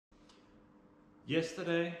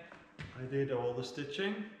Yesterday I did all the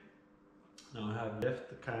stitching. Now I have left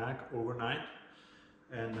the kayak overnight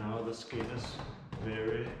and now the skin is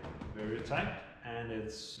very tight and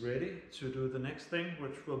it's ready to do the next thing,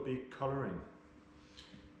 which will be coloring.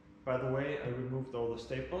 By the way, I removed all the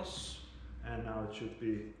staples and now it should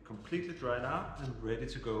be completely dried out and ready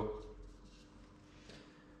to go.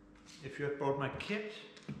 If you have bought my kit,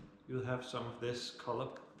 you'll have some of this color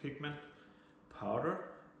pigment powder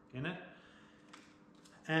in it.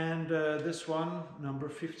 And this one, number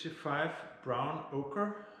 55, brown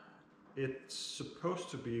ochre, it's supposed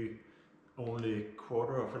to be only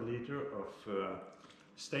 1/4 liter of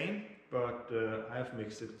stain, but I've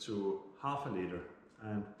mixed it to 1/2 liter.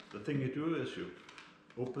 And the thing you do is you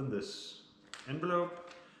open this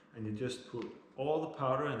envelope and you just put all the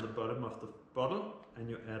powder in the bottom of the bottle and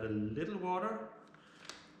you add a little water,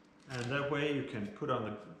 and that way you can put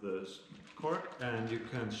on the cork and you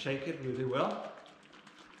can shake it really well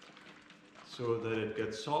so that it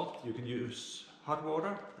gets soft. You can use hot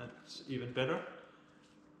water, that's even better.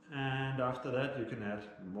 And after that you can add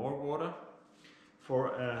more water. For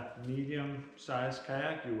a medium sized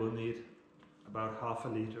kayak you will need about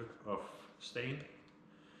 1/2 liter of stain,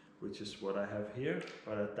 which is what I have here,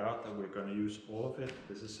 but I doubt that we're going to use all of it.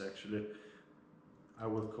 This is actually, I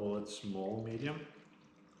would call it small medium.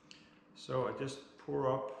 So I just pour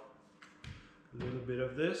up a little bit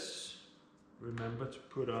of this. Remember to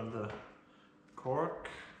put on the cork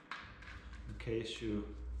in case you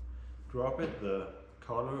drop it. The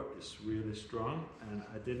color is really strong and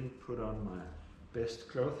I didn't put on my best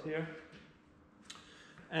cloth here.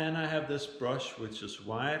 And I have this brush which is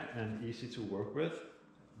wide and easy to work with.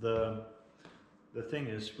 The thing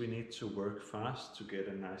is, we need to work fast to get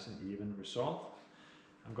a nice and even result.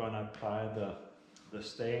 I'm going to apply the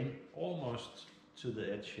stain almost to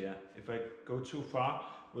the edge here. If I go too far,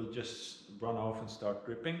 we'll just run off and start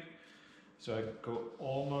dripping. So I go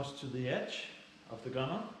almost to the edge of the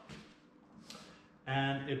gunner,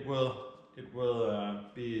 and it will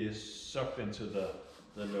be sucked into the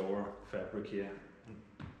lower fabric here.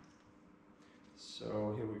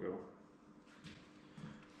 So here we go.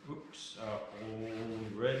 Oops,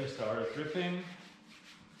 already started dripping.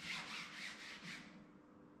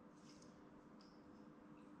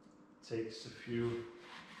 Takes a few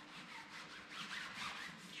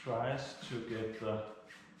tries to get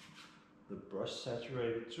the brush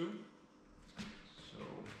saturated too. So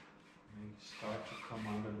may start to come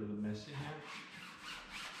out a little messy here.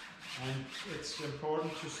 And it's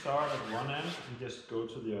important to start at one end and just go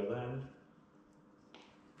to the other end.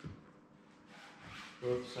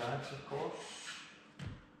 Both sides, of course.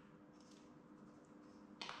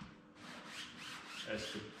 As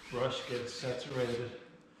the brush gets saturated,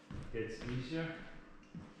 it gets easier.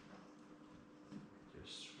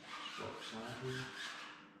 Just swap side here.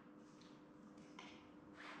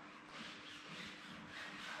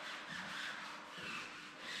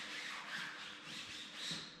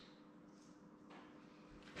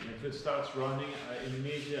 And if it starts running, I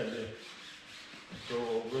immediately go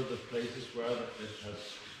over the places where it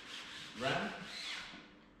has ran.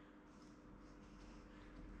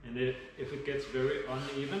 And if it gets very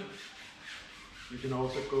uneven, you can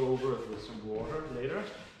also go over it with some water later.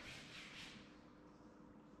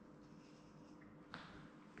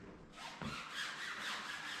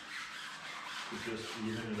 To just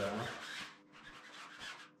even it out.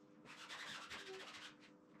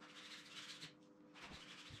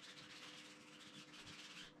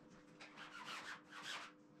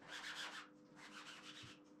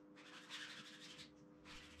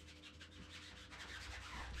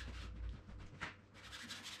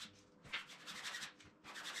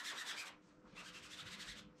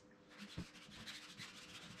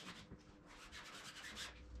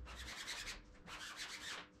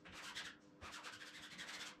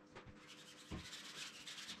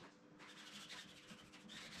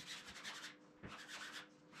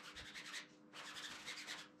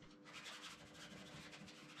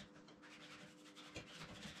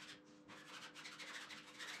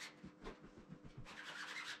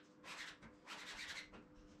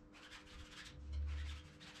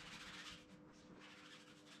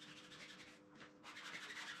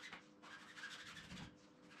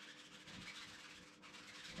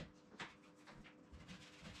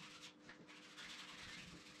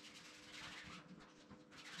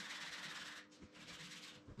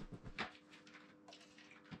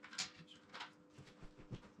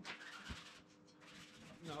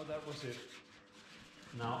 No, that was it.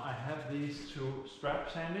 Now I have these two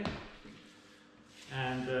straps handy,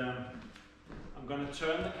 and I'm going to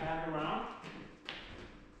turn the kayak around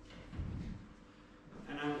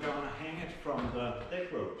and I'm going to hang it from the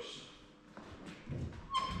deck ropes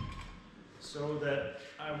so that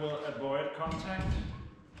I will avoid contact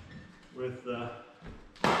with the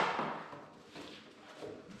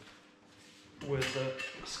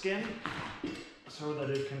skin so that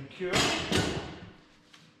it can cure.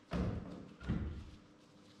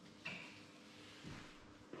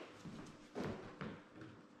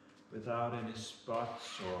 Without any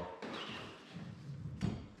spots or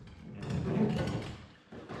anything.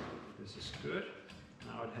 This is good.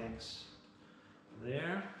 Now it hangs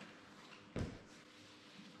there.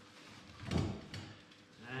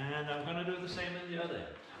 And I'm going to do the same in the other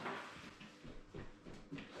end.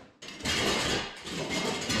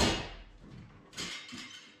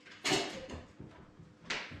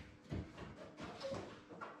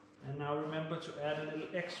 And now remember to add a little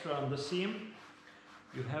extra on the seam.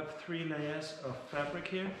 You have 3 layers of fabric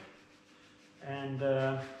here, and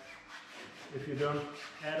if you don't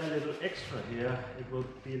add a little extra here, it will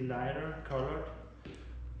be lighter colored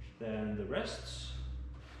than the rests,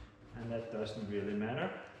 and that doesn't really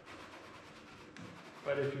matter.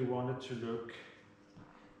 But if you want it to look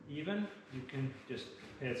even, you can just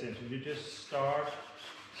pay attention. You just start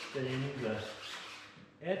staining the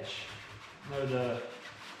edge, no, the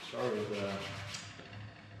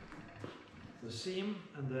seam,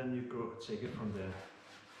 and then you go take it from there.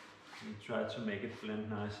 You try to make it blend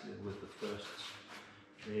nicely with the first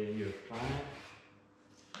layer you apply.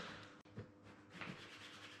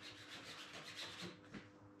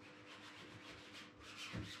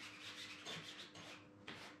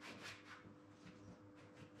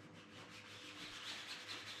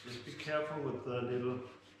 Just be careful with the little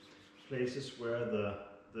places where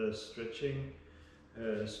the stretching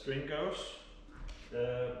string goes.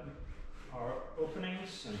 Are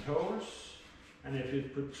openings and holes, and if you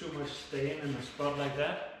put too much stain in a spot like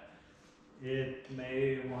that, it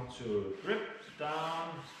may want to drip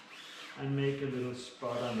down and make a little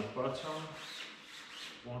spot on the bottom.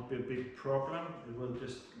 Won't be a big problem, it will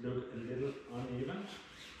just look a little uneven.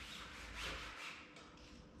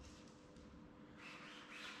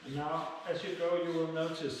 And now as you go, you will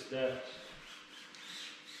notice that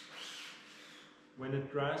when it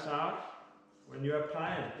dries out, when you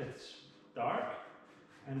apply it, it's dark,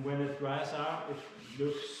 and when it dries out, it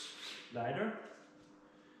looks lighter.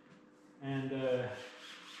 And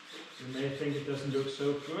you may think it doesn't look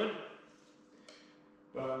so good,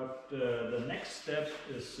 but the next step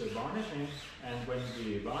is varnishing. And when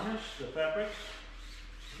we varnish the fabric,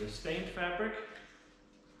 the stained fabric,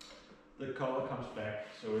 the color comes back,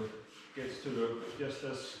 so it gets to look just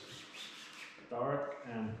as dark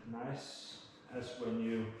and nice as when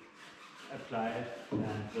you apply it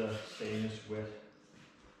and the stain is wet.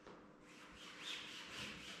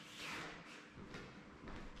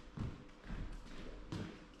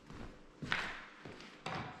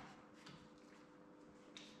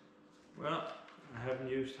 Well, I haven't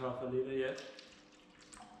used half a liter yet,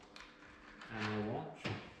 and I won't.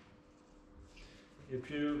 If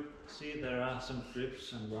you see there are some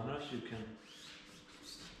drips and runners, you can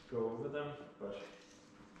go over them, but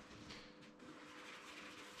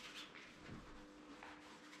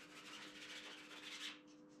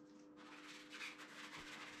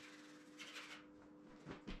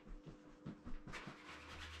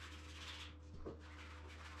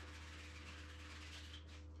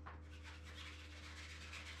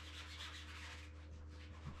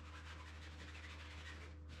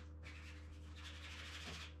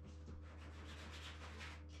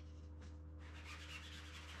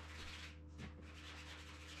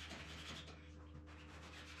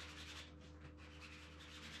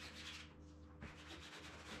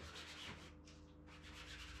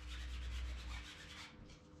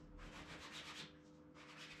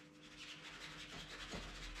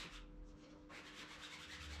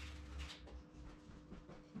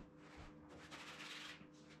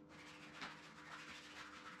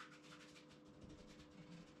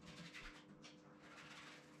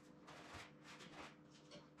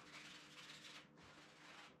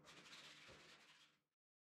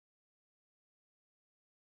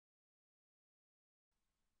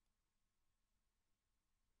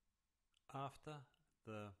after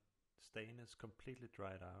the stain is completely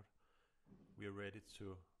dried out, we are ready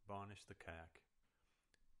to varnish the kayak.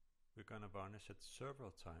 We're going to varnish it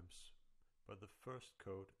several times, but the first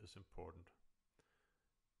coat is important.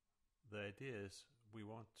 The idea is we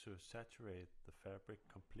want to saturate the fabric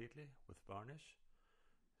completely with varnish.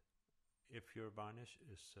 If your varnish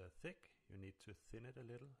is thick, you need to thin it a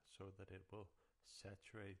little so that it will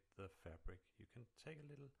saturate the fabric. You can take a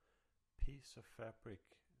little piece of fabric,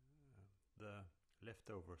 the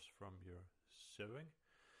leftovers from your sewing,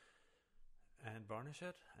 and varnish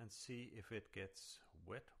it and see if it gets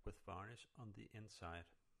wet with varnish on the inside.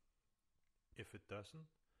 If it doesn't,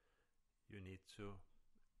 you need to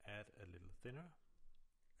add a little thinner,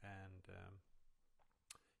 and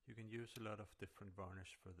you can use a lot of different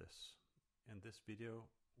varnish for this. In this video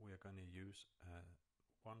we are going to use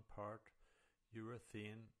 1 part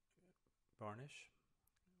urethane varnish.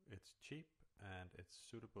 It's cheap and it's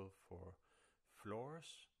suitable for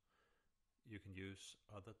floors. You can use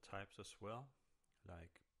other types as well,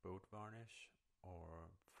 like boat varnish or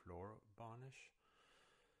floor varnish.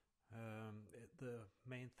 The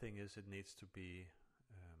main thing is it needs to be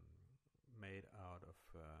made out of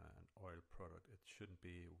an oil product. It shouldn't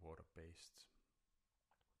be water-based.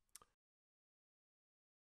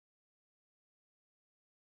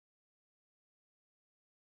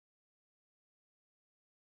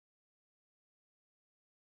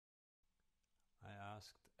 I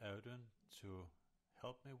asked Audun to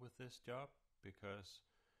help me with this job because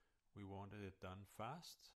we wanted it done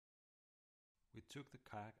fast. We took the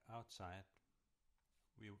kayak outside.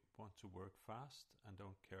 We want to work fast and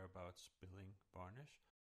don't care about spilling varnish.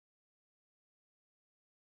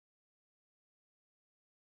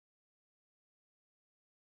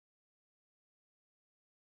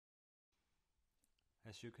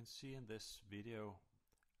 As you can see in this video,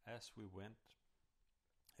 as we went,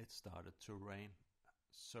 it started to rain,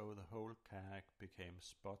 so the whole kayak became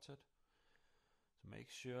spotted. So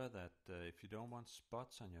make sure that if you don't want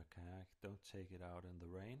spots on your kayak, don't take it out in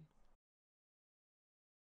the rain.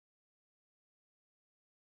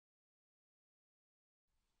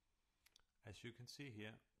 As you can see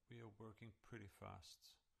here, we are working pretty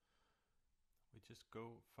fast. We just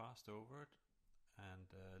go fast over it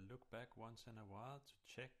and look back once in a while to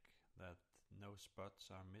check that no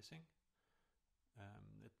spots are missing.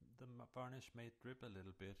 The varnish may drip a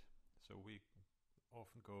little bit, so we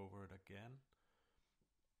often go over it again,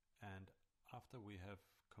 and after we have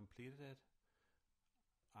completed it,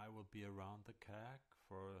 I will be around the kayak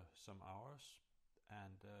for some hours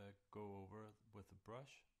and go over it with a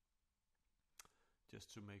brush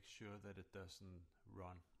just to make sure that it doesn't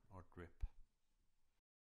run or drip.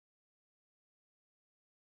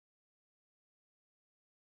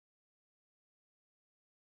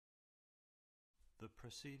 The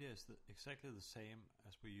procedure is exactly the same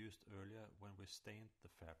as we used earlier when we stained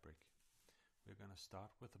the fabric. We're going to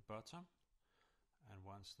start with the bottom, and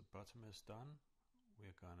once the bottom is done,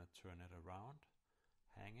 we're going to turn it around,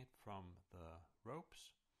 hang it from the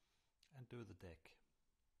ropes, and do the deck.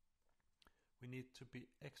 We need to be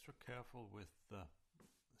extra careful with the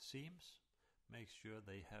seams. Make sure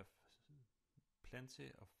they have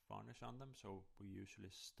plenty of varnish on them, so we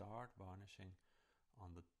usually start varnishing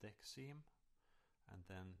on the deck seam and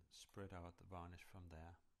then spread out the varnish from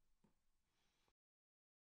there.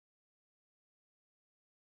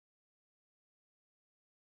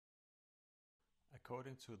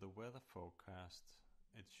 According to the weather forecast,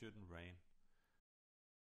 it shouldn't rain,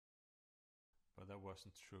 but that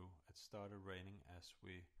wasn't true. It started raining as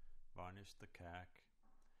we varnished the kayak.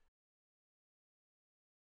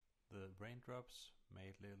 The raindrops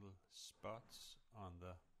made little spots on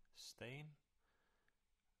the stain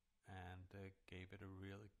and gave it a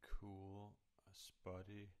really cool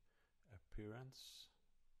spotty appearance.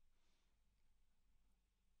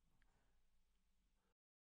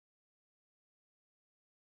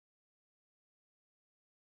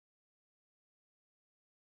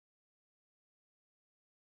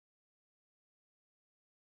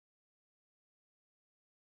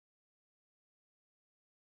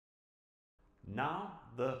 Now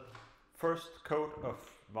the first coat of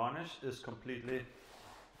varnish is completely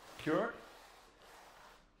cured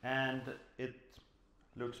and it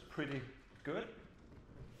looks pretty good.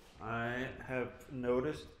 I have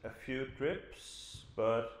noticed a few drips,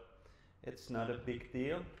 but it's not a big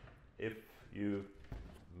deal. If you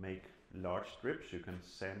make large drips, you can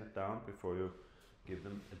sand it down before you give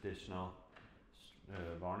them additional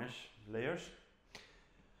varnish layers.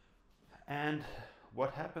 And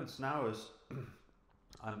what happens now is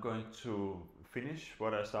I'm going to finish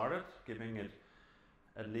what I started, giving it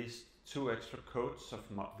at least 2 extra coats of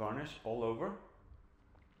varnish all over.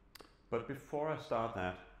 But before I start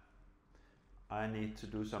that, I need to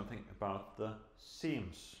do something about the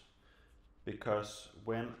seams, because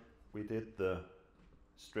when we did the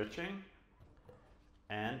stitching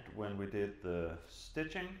and when we did the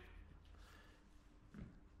stitching,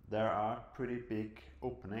 there are pretty big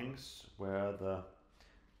openings where the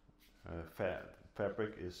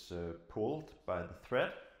fabric is pulled by the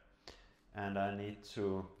thread, and I need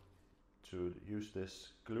to use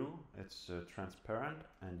this glue. It's transparent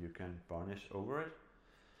and you can varnish over it,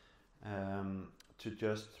 to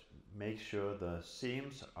just make sure the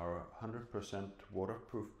seams are 100%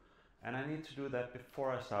 waterproof. And I need to do that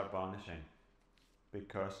before I start varnishing,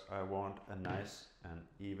 because I want a nice and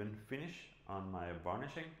even finish on my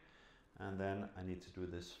varnishing. And then I need to do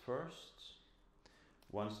this first.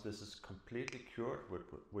 Once this is completely cured,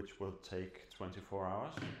 which will take 24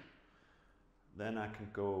 hours, then I can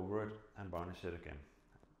go over it and varnish it again.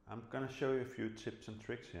 I'm going to show you a few tips and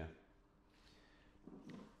tricks here.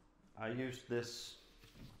 I used this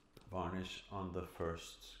varnish on the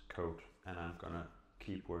first coat, and I'm going to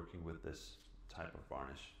keep working with this type of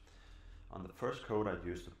varnish. On the first coat I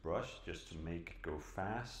used a brush just to make it go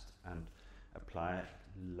fast and apply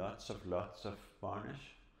lots of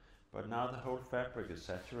varnish. But now the whole fabric is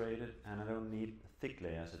saturated and I don't need thick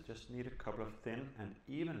layers. I just need a couple of thin and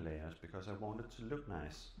even layers because I want it to look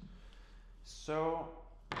nice. So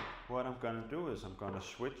what I'm going to do is I'm going to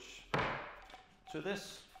switch to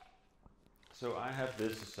this. So I have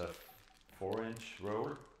this as a 4-inch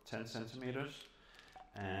roll, 10 centimeters,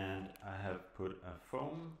 and I have put a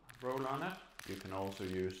foam roll on it. You can also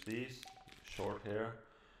use these short hair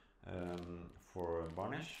for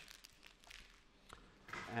varnish.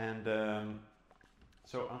 And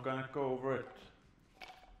so I'm going to go over it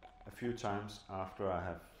a few times after I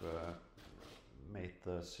have made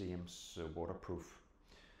the seams waterproof.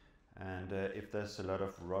 And if there's a lot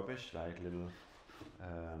of rubbish, like little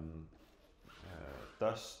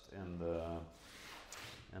dust in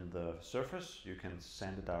the surface, you can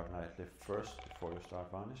sand it out lightly first before you start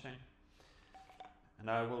varnishing. And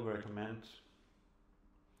I will recommend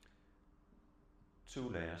 2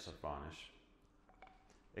 layers of varnish,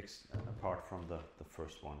 apart from the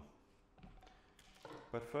first one.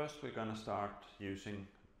 But first we're gonna start using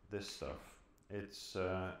this stuff. It's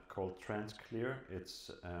called Trans Clear. It's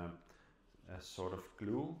a sort of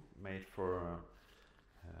glue made for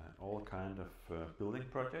all kind of building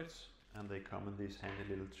projects, and they come in these handy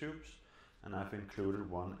little tubes, and I've included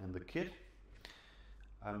one in the kit.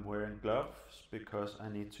 I'm wearing gloves because I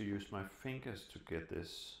need to use my fingers to get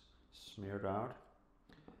this smeared out.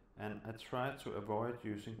 And I try to avoid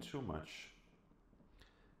using too much.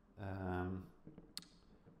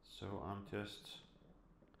 So I'm just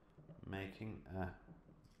making a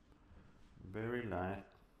very light,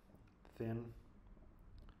 thin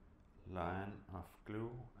line of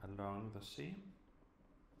glue along the seam.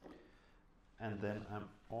 And then I'm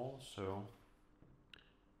also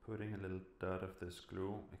putting a little dot of this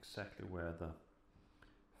glue exactly where the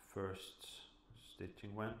first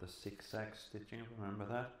stitching went, the zigzag stitching, remember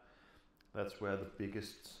that? That's where the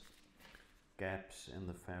biggest gaps in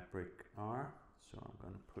the fabric are. So I'm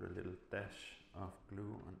going to put a little dash of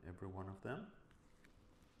glue on every one of them.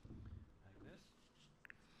 Like this.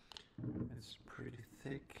 It's pretty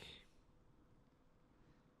thick.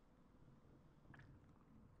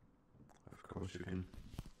 Of course you can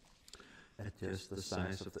adjust the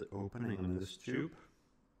size of the opening on this tube.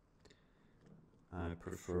 I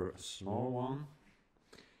prefer a small one.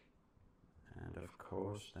 And of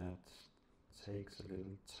course that takes a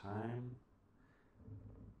little time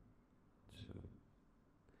to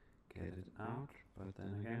get it out, but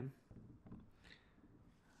then again,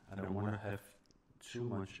 I don't want to have too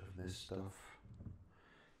much of this stuff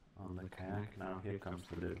on the kayak. Now here comes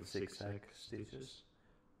the little zigzag stitches.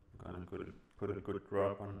 I'm going to put a good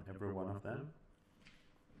drop on every one of them.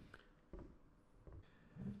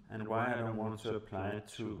 And why I don't want to apply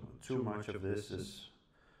too much of this is,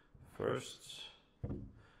 first,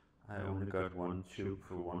 I only got one tube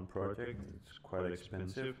for one project. It's quite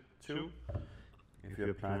expensive. 2, if you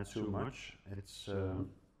apply too much, it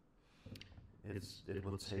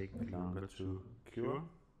will take longer to cure,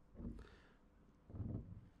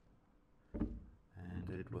 and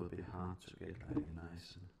it will be hard to get like a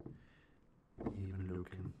nice and even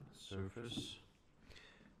looking surface.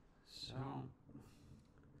 So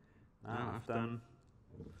now I've done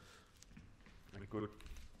a good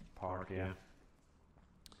part here,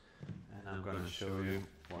 and I'm going to show you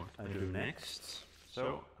what I do next.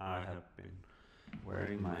 So I have been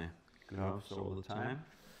wearing my gloves all the time,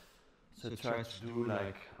 so try to do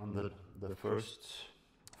like on the first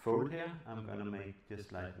fold here, I'm going to make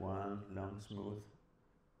just like one long smooth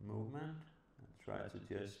movement and try to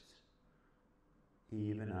just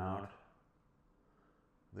even out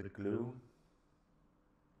the glue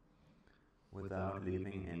without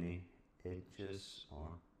leaving any edges, or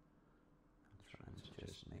I'm trying to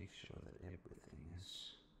just make sure that everything is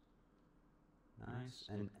nice.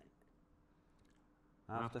 And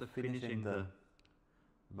after finishing the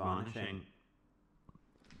varnishing,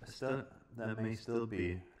 there may still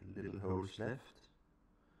be little holes left,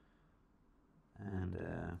 and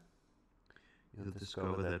You'll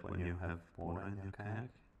discover that when you have water in your kayak.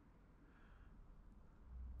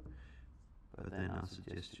 But then I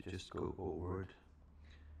suggest you just go over it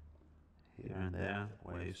here and there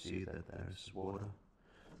where you see that there's water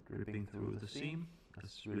dripping through the seam.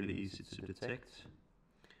 That's really easy to detect.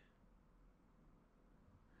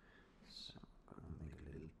 So I'm going to make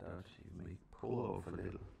a little dot. You may pull off a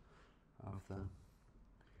little of the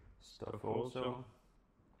stuff also.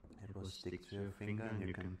 It will stick to your finger and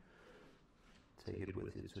you can take it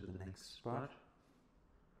with you to the next spot.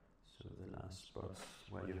 So the last spot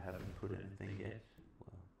where you haven't put anything yet,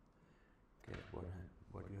 well, get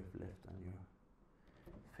what you have left on your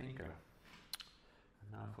finger.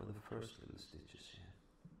 And now for the first little stitches here.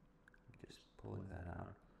 Just pulling that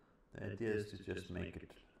out. The idea is to just make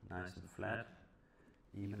it nice and flat,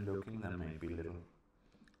 even looking. There may be little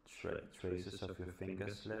traces of your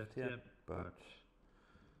fingers left here, but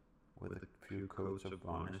with a few coats of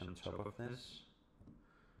varnish on top of this,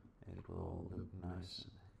 it will all look nice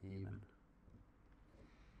and even.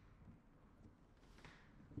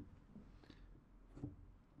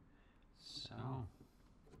 So,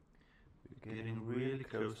 we're getting really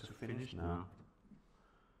close to finish now.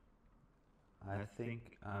 I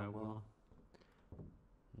think I will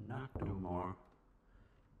not do more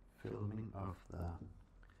filming of the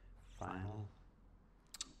final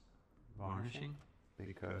varnishing,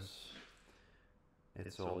 because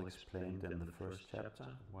it's all explained in the first chapter,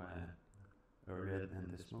 where earlier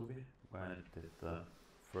in this movie, where I did the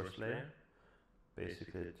first layer.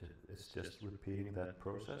 Basically it's just repeating that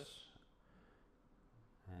process,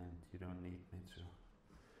 and you don't need me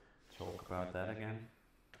to talk about that again.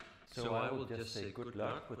 So I will just say good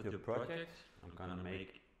luck with your project. I'm gonna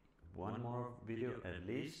make one more video at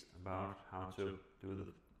least about how to do the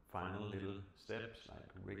final little steps, like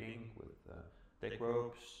rigging with deck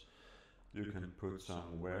ropes. You can put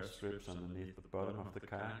some wear strips underneath the bottom of the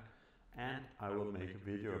kayak, and I will make a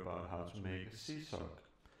video about how to make a sea sock,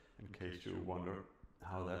 in case you wonder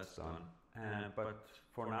how that's done. But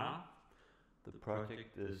for now, the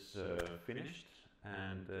project is finished,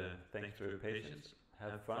 and thanks for your patience.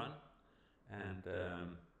 Have fun, and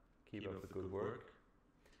keep up the good work.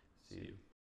 See you.